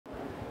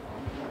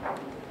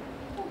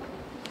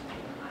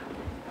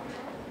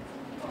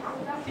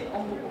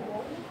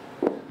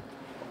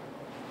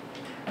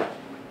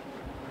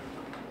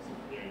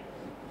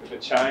But the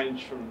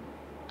change from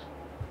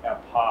our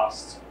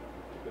past,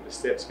 but the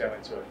steps going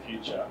into our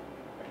future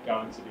are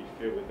going to be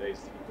filled with these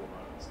difficult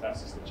moments.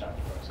 That's just the change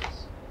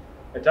process.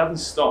 It doesn't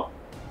stop.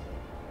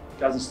 It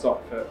doesn't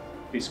stop for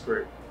this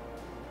group,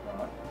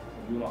 right?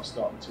 It will not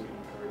stop until we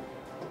improve.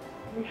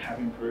 And we have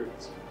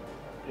improved.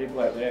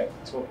 People out there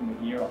talking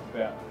the ear off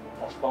about,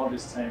 I've followed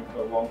this team for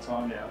a long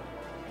time now.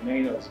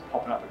 Me that was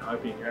popping up and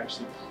hoping you're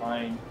actually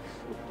playing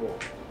football.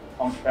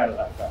 I'm proud of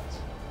that fact.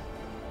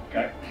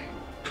 Okay?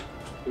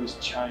 There was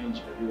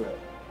change everywhere.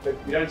 But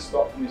we don't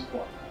stop from this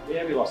point.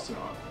 Yeah, we lost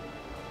tonight.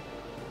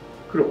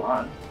 Could have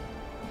won.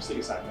 I'm sick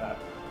of saying that.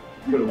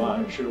 Could have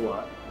won, should have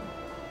won.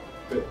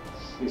 But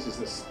this is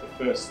the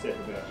first step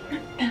of our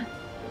journey.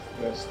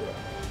 The first step.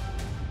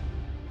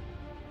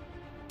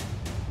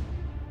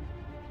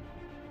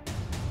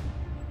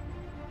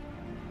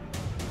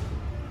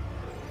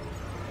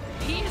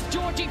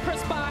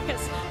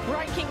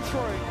 Breaking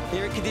through.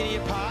 Here at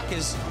Cadinia Park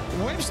as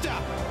Webster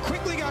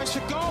quickly goes for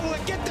goal. Will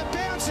it get the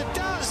bounce? It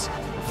does.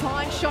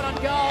 Fine shot on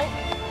goal.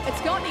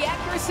 It's got the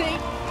accuracy,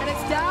 and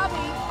it's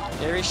Darby.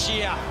 There is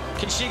Shear.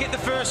 Can she get the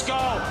first goal?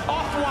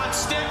 Off one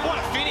step. What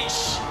a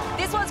finish.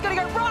 This one's going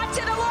to go right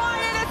to the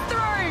line, and it's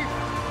through.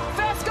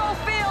 First goal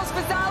feels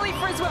for Zali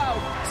Friswell.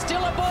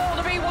 Still a ball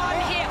to be won